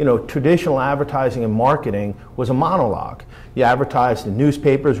not traditional advertising and marketing was a monologue. You advertised in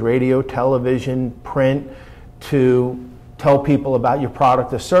newspapers, radio, television, print to tell people about your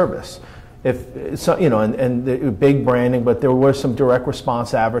product or service. And the big branding, but there was some direct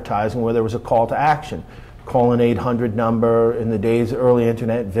response advertising where there was a call to action. Call an 800 number in the days of early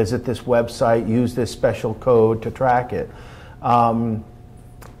internet, visit this website, use this special code to track it. And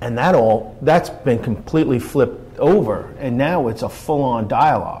that's been completely flipped over, and now it's a full-on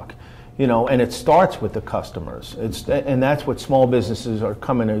dialogue. And it starts with the customers. And that's what small businesses are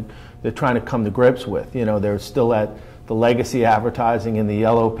they're trying to come to grips with. They're still at the legacy advertising in the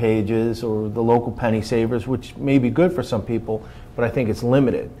yellow pages or the local penny savers, which may be good for some people, but I think it's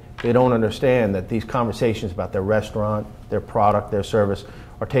limited. They don't understand that these conversations about their restaurant, their product, their service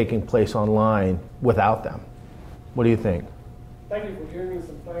are taking place online without them. What do you think? Thank you for giving me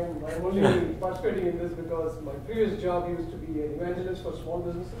some time. I'm only participating in this because my previous job used to be an evangelist for small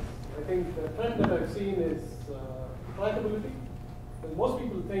businesses. I think the trend that I've seen is trackability. And most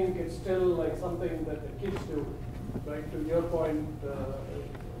people think it's still something that the kids do, right? To your point,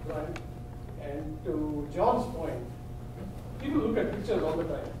 Brian, and to John's point, people look at pictures all the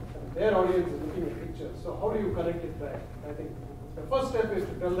time. And their audience is looking at pictures. So how do you connect it back? I think the first step is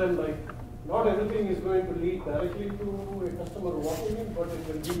to tell them Not everything is going to lead directly to a customer walking in, but it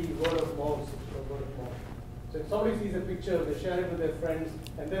will be word of mouth. So if somebody sees a picture, they share it with their friends,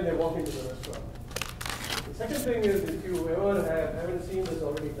 and then they walk into the restaurant. The second thing is, if you ever haven't seen this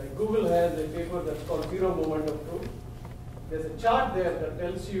already, like Google has a paper that's called Zero Moment of Truth. There's a chart there that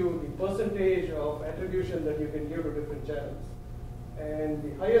tells you the percentage of attribution that you can give to different channels. And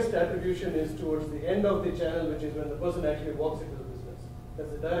the highest attribution is towards the end of the channel, which is when the person actually walks into the business.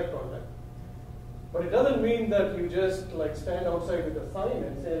 That's a direct contact. But it doesn't mean that you just like stand outside with a sign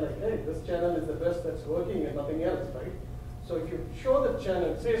and say like, hey, this channel is the best that's working and nothing else, right? So if you show the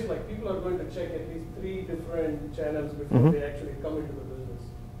channel, it says like people are going to check at least 3 different channels before they actually come into the business.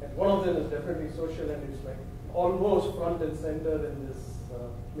 And one of them is definitely social, and it's like almost front and center in this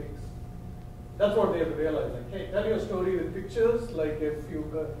mix. That's what they have to realize. Like, hey, tell your story with pictures. Like if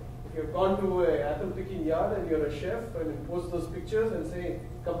you've gone to an apple picking yard and you're a chef, and you post those pictures and say,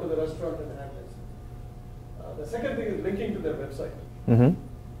 come to the restaurant and have this. The second thing is linking to their website. Mm-hmm.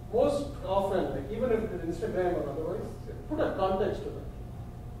 Most often, like even if it is Instagram or otherwise, put a context to that.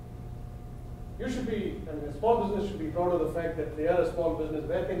 You should be, I mean, a small business should be proud of the fact that they are a small business.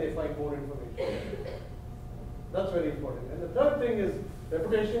 Where can they find more information? That's very important. And the third thing is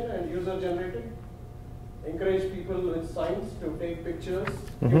reputation and user generated. Encourage people with signs to take pictures,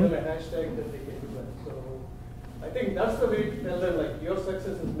 give them a hashtag that they can do that. So I think that's the way to tell them, like, your success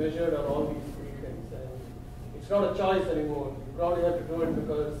is measured on all these 3 things. And it's not a choice anymore. You probably have to do it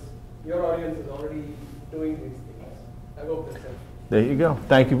because your audience is already doing these things. I hope that's it. There you go.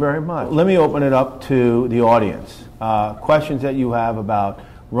 Thank you very much. Let me open it up to the audience. Questions that you have about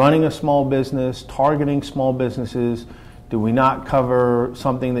running a small business, targeting small businesses. Did we not cover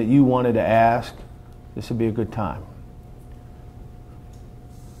something that you wanted to ask? This would be a good time.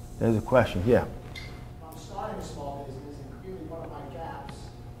 There's a question. Yeah. I'm starting a small business, and really one of my gaps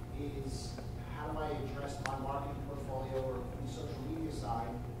is how do I address my marketing portfolio or the social media side?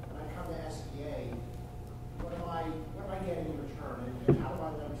 When I come to SBA, what am I getting in return, and how do I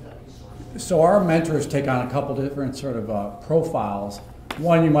leverage that resource? So our mentors take on a couple different sort of profiles.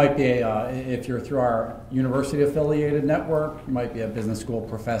 One, you might be, if you're through our university-affiliated network, you might be a business school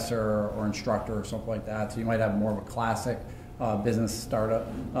professor or instructor or something like that. So you might have more of a classic business startup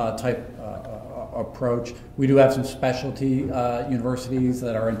type approach. We do have some specialty universities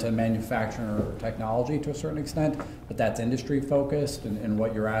that are into manufacturing or technology to a certain extent, but that's industry focused, and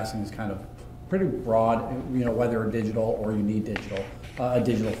what you're asking is kind of pretty broad, you know, whether digital or you need digital, a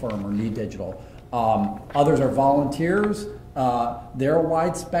digital firm or need digital. Others are volunteers. They're a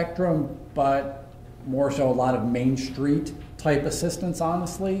wide spectrum, but more so a lot of Main Street type assistance,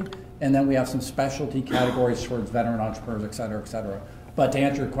 honestly. And then we have some specialty categories towards veteran entrepreneurs, et cetera, et cetera. But to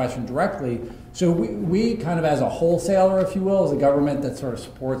answer your question directly, so we kind of as a wholesaler, if you will, as a government that sort of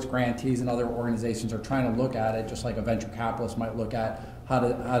supports grantees and other organizations are trying to look at it, just like a venture capitalist might look at how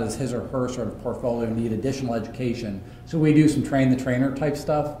does his or her sort of portfolio need additional education. So we do some train the trainer type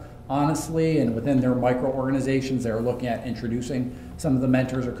stuff, honestly, and within their micro-organizations, they're looking at introducing some of the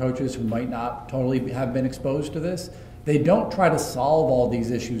mentors or coaches who might not totally have been exposed to this. They don't try to solve all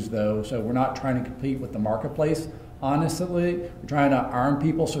these issues, though, so we're not trying to compete with the marketplace, honestly. We're trying to arm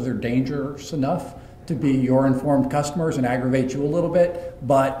people so they're dangerous enough to be your informed customers and aggravate you a little bit,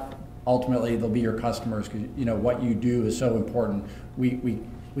 but ultimately they'll be your customers because, you know, what you do is so important.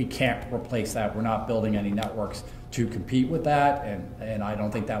 We can't replace that. We're not building any networks to compete with that, and I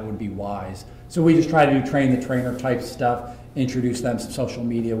don't think that would be wise. So we just try to do train the trainer type stuff, introduce them to social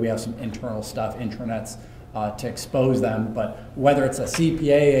media. We have some internal stuff, intranets, to expose them. But whether it's a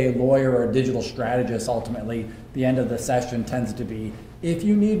CPA, a lawyer, or a digital strategist, ultimately the end of the session tends to be, if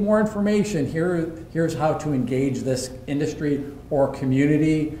you need more information, here's how to engage this industry or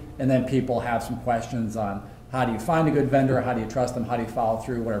community, and then people have some questions on how do you find a good vendor, how do you trust them, how do you follow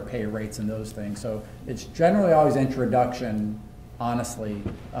through, what are pay rates and those things. So it's generally always introduction, honestly.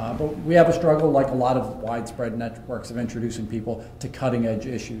 But we have a struggle, like a lot of widespread networks, of introducing people to cutting edge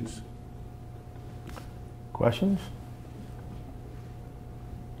issues. Questions?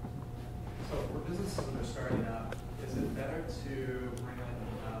 So for businesses that are starting up, is it better to bring in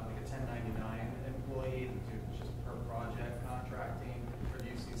like a 1099 employee to just per project contracting, or do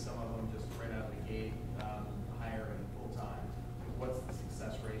you see some of them just right out of the gate hiring full time? What's the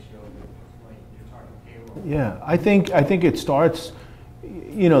success ratio when you're talking payroll? Yeah, I think it starts,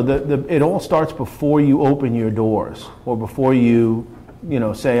 you know, it all starts before you open your doors or before you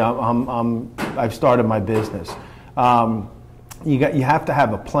know, say I've started my business. You have to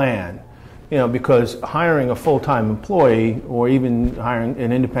have a plan, you know, because hiring a full-time employee or even hiring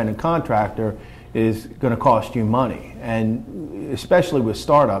an independent contractor is going to cost you money, and especially with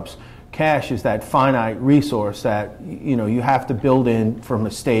startups, Cash is that finite resource that you have to build in for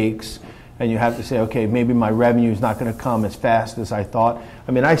mistakes, and you have to say, okay, maybe my revenue is not going to come as fast as I thought.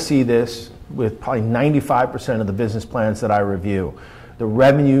 I mean, I see this with probably 95% of the business plans that I review. The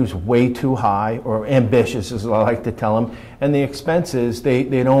revenue's way too high, or ambitious, as I like to tell them, and the expenses, they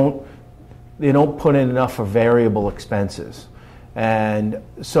don't put in enough for variable expenses. And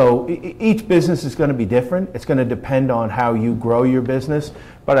so each business is going to be different. It's going to depend on how you grow your business.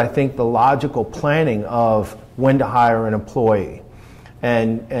 But I think the logical planning of when to hire an employee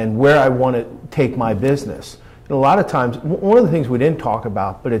and where I want to take my business. And a lot of times, one of the things we didn't talk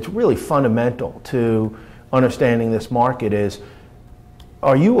about, but it's really fundamental to understanding this market is,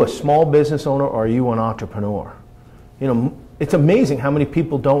 are you a small business owner or are you an entrepreneur? It's amazing how many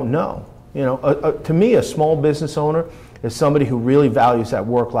people don't know. To me, a small business owner is somebody who really values that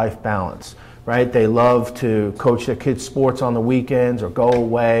work-life balance, right? They love to coach their kids' sports on the weekends or go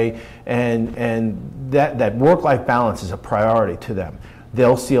away, and that work-life balance is a priority to them.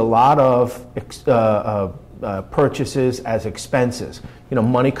 They'll see a lot of purchases as expenses,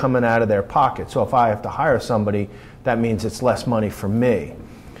 money coming out of their pocket. So if I have to hire somebody, that means it's less money for me.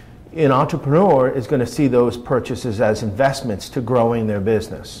 An entrepreneur is going to see those purchases as investments to growing their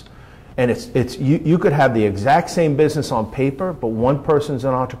business. And you could have the exact same business on paper, but one person's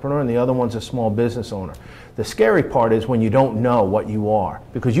an entrepreneur and the other one's a small business owner. The scary part is when you don't know what you are,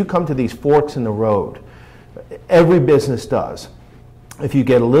 because you come to these forks in the road. Every business does. If you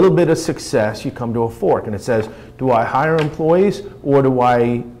get a little bit of success, you come to a fork and it says, do I hire employees or do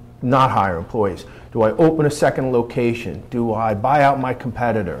I not hire employees? Do I open a second location? Do I buy out my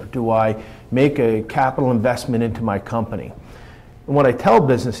competitor? Do I make a capital investment into my company? And what I tell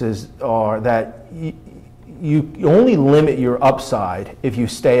businesses are that you only limit your upside if you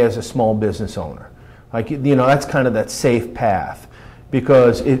stay as a small business owner. That's kind of that safe path,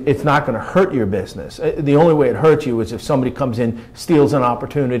 because it's not going to hurt your business. The only way it hurts you is if somebody comes in, steals an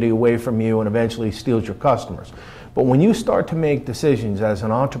opportunity away from you, and eventually steals your customers. But when you start to make decisions as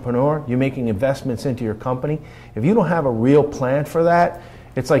an entrepreneur, you're making investments into your company. If you don't have a real plan for that,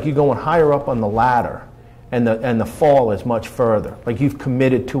 it's like you're going higher up on the ladder, and the fall is much further. Like you've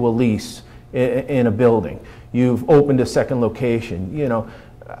committed to a lease in a building. You've opened a second location.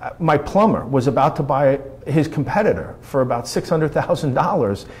 My plumber was about to buy his competitor for about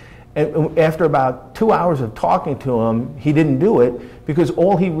 $600,000. And after about 2 hours of talking to him, he didn't do it because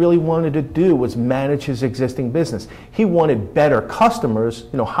all he really wanted to do was manage his existing business. He wanted better customers,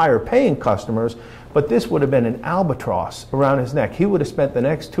 higher paying customers, but this would have been an albatross around his neck. He would have spent the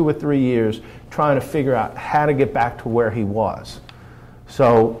next 2 or 3 years trying to figure out how to get back to where he was.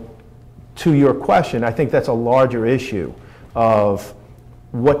 So to your question, I think that's a larger issue of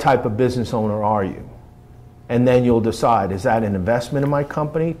what type of business owner are you? And then you'll decide, is that an investment in my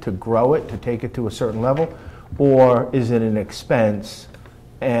company to grow it, to take it to a certain level, or is it an expense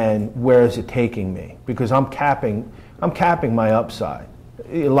and where is it taking me? Because I'm capping my upside.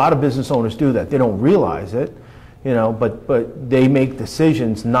 A lot of business owners do that. They don't realize it, but they make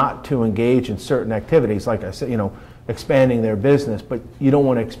decisions not to engage in certain activities, like I said, expanding their business, but you don't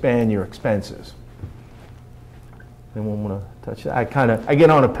want to expand your expenses. Anyone want to touch that? I get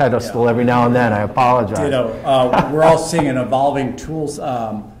on a pedestal every now and then. I apologize. We're all seeing an evolving tools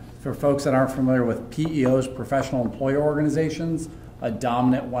for folks that aren't familiar with PEOs, professional employer organizations. A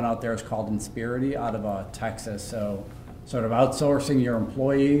dominant one out there is called Insperity out of Texas. So sort of outsourcing your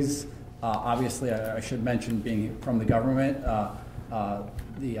employees. Obviously, I should mention being from the government,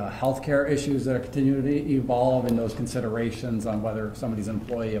 the healthcare issues that are continuing to evolve in those considerations on whether somebody's an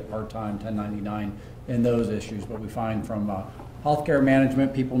employee, a part-time, 1099, in those issues. But we find from healthcare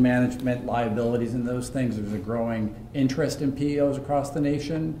management, people management, liabilities, and those things, there's a growing interest in PEOs across the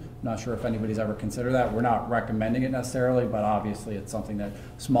nation. I'm not sure if anybody's ever considered that. We're not recommending it necessarily, but obviously it's something that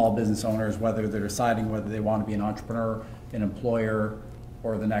small business owners, whether they're deciding whether they want to be an entrepreneur, an employer,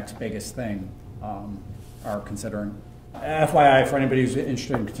 or the next biggest thing, are considering. FYI, for anybody who's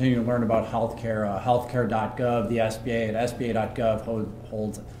interested in continuing to learn about healthcare, healthcare.gov, the SBA at sba.gov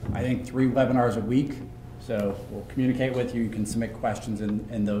holds, I think, 3 webinars a week. So we'll communicate with you. You can submit questions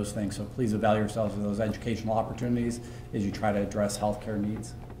in those things. So please avail yourselves of those educational opportunities as you try to address healthcare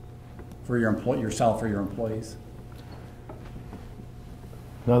needs for yourself or your employees.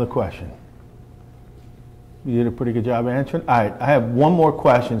 Another question. You did a pretty good job answering. All right, I have one more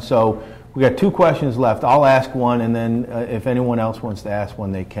question. So we got 2 questions left. I'll ask one, and then if anyone else wants to ask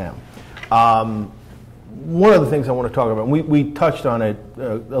one, they can. One of the things I want to talk about, we touched on it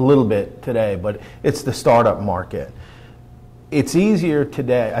a little bit today, but it's the startup market. It's easier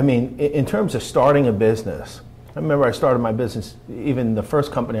today. I mean, in terms of starting a business, I remember I started my business, even the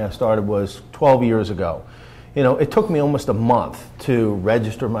first company I started was 12 years ago. You know, it took me almost a month to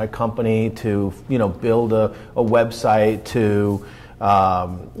register my company, to, you know, build a website, to,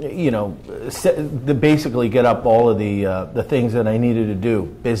 you know, to basically get up all of the things that I needed to do,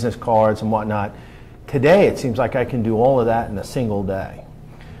 business cards and whatnot. Today, it seems like I can do all of that in a single day.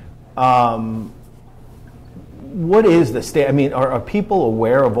 What is the state? I mean, are people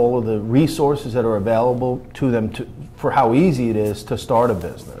aware of all of the resources that are available to them for how easy it is to start a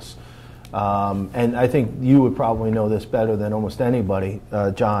business? And I think you would probably know this better than almost anybody,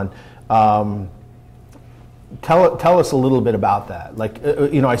 John. Tell us a little bit about that. Like,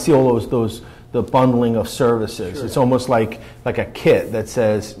 you know, I see all the bundling of services. Sure. It's almost like a kit that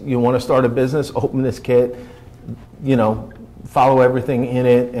says, you want to start a business, open this kit, you know, follow everything in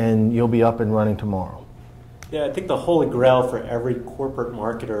it, and you'll be up and running tomorrow. Yeah, I think the holy grail for every corporate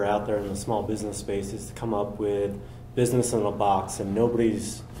marketer out there in the small business space is to come up with business in a box, and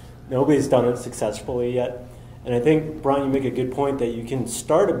nobody's done it successfully yet. And I think, Brian, you make a good point that you can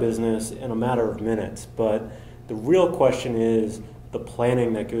start a business in a matter of minutes, but the real question is the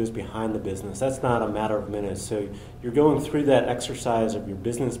planning that goes behind the business. That's not a matter of minutes. So you're going through that exercise of your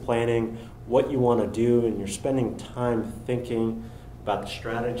business planning, what you want to do, and you're spending time thinking about the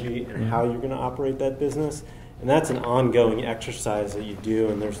strategy and how you're going to operate that business. And that's an ongoing exercise that you do,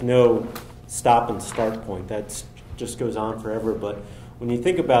 and there's no stop and start point. That just goes on forever. But when you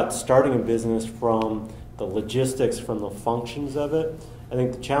think about starting a business from the logistics, from the functions of it, I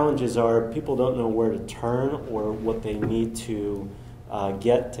think the challenges are people don't know where to turn or what they need to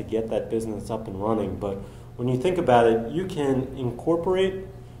get that business up and running. But when you think about it, you can incorporate,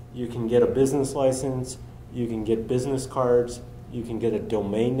 you can get a business license, you can get business cards, you can get a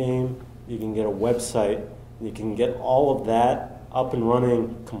domain name, you can get a website, you can get all of that up and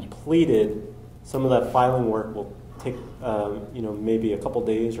running, completed. Some of that filing work will take you know, maybe a couple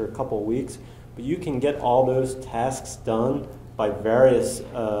days or a couple weeks, but you can get all those tasks done by various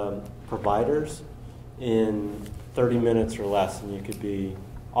providers in 30 minutes or less, and you could be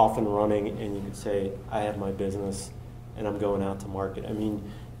off and running, and you could say, I have my business and I'm going out to market. I mean,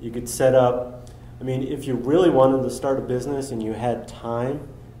 you could set up, I mean, if you really wanted to start a business and you had time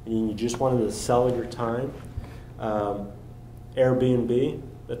and you just wanted to sell your time, Airbnb,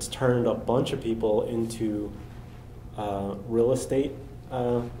 that's turned a bunch of people into real estate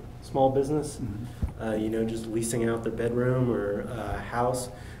small business. Mm-hmm. You know, just leasing out their bedroom or house.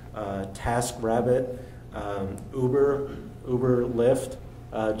 TaskRabbit, Uber, Lyft,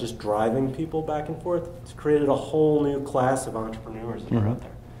 just driving people back and forth. It's created a whole new class of entrepreneurs that are out there.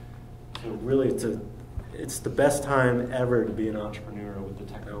 So really, it's the best time ever to be an entrepreneur with the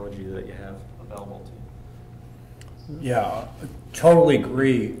technology that you have available to you. Yeah, totally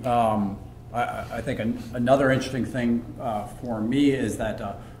agree. I think another interesting thing for me is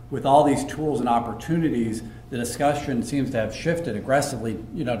that with all these tools and opportunities, the discussion seems to have shifted aggressively,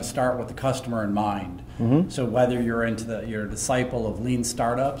 you know, to start with the customer in mind. Mm-hmm. So whether you're you're a disciple of lean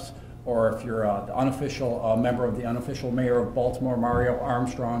startups, or if you're the unofficial member of the unofficial mayor of Baltimore, Mario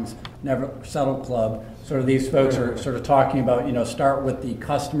Armstrong's Never Settle Club, sort of these folks are sort of talking about, you know, start with the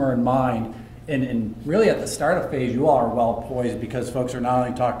customer in mind. And really at the startup phase, you all are well poised because folks are not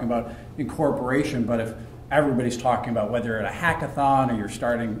only talking about incorporation, but if everybody's talking about whether you're at a hackathon or you're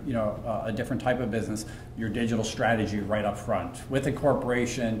starting, you know, a different type of business, your digital strategy right up front with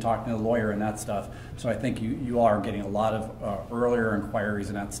incorporation, talking to the lawyer and that stuff. So I think you all are getting a lot of earlier inquiries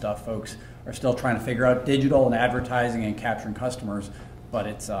and that stuff. Folks are still trying to figure out digital and advertising and capturing customers, but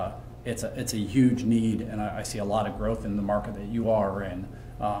it's a huge need, and I see a lot of growth in the market that you are in.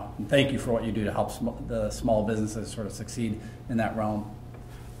 And thank you for what you do to help the small businesses sort of succeed in that realm.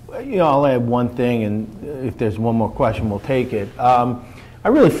 You know, I'll add one thing, and if there's one more question, we'll take it. I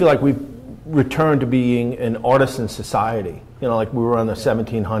really feel like we've returned to being an artisan society. You know, like we were in the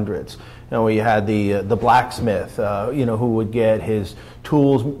 1700s. You know, we had the blacksmith, you know, who would get his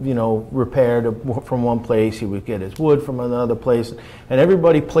tools, you know, repaired from one place. He would get his wood from another place, and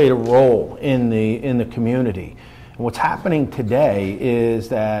everybody played a role in the community. What's happening today is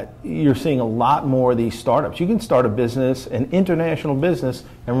that you're seeing a lot more of these startups. You can start a business, an international business,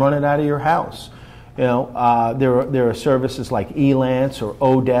 and run it out of your house. You know, there are services like Elance or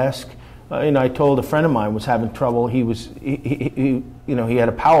Odesk. You know, I told a friend of mine was having trouble. He you know, he had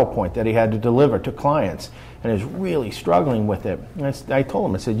a PowerPoint that he had to deliver to clients, and is really struggling with it. And I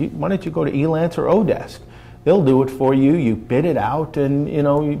told him, I said, why don't you go to Elance or Odesk? They'll do it for you. You bid it out, and you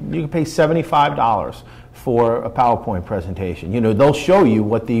know, you can pay $75 for a PowerPoint presentation. You know, they'll show you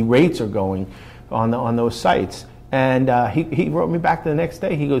what the rates are going on those sites. And he wrote me back the next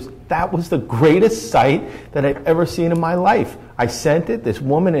day. He goes, that was the greatest site that I've ever seen in my life. I sent it. This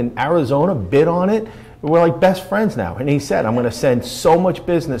woman in Arizona bid on it. We're like best friends now. And he said, I'm going to send so much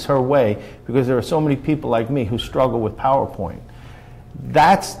business her way because there are so many people like me who struggle with PowerPoint.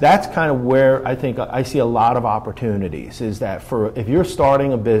 That's kind of where I think I see a lot of opportunities, is that if you're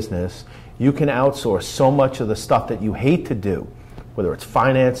starting a business, you can outsource so much of the stuff that you hate to do, whether it's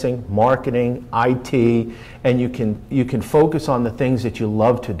financing, marketing, IT, and you can focus on the things that you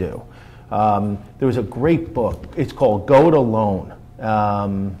love to do. There was a great book. It's called Go It Alone.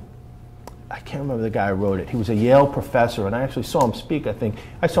 I can't remember the guy who wrote it. He was a Yale professor, and I actually saw him speak.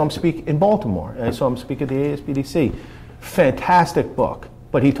 I saw him speak in Baltimore, and I saw him speak at the ASBDC. Fantastic book.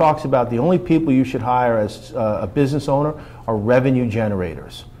 But he talks about the only people you should hire as a business owner are revenue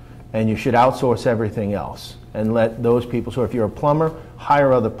generators, and you should outsource everything else and let those people. So if you're a plumber,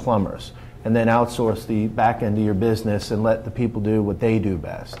 hire other plumbers, and then outsource the back end of your business and let the people do what they do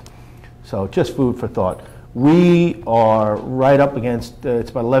best. So just food for thought. We are right up against, it's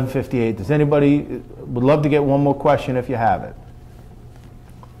about 11:58. Does anybody, would love to get one more question if you have it.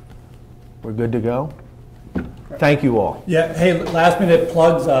 We're good to go? Thank you all. Yeah, hey, last minute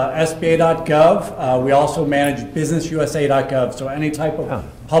plugs, SBA.gov. We also manage BusinessUSA.gov. So any type of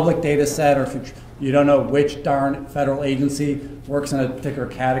public data set, or if you don't know which darn federal agency works in a particular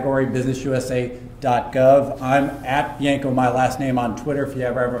category, BusinessUSA.gov. I'm at Bienko, my last name, on Twitter. If you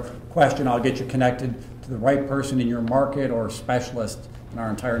ever have a question, I'll get you connected to the right person in your market or specialist in our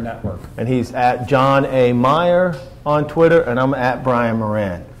entire network. And he's at John A. Meyer on Twitter, and I'm at Brian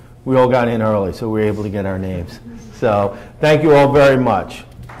Moran. We all got in early, so we were able to get our names. So thank you all very much.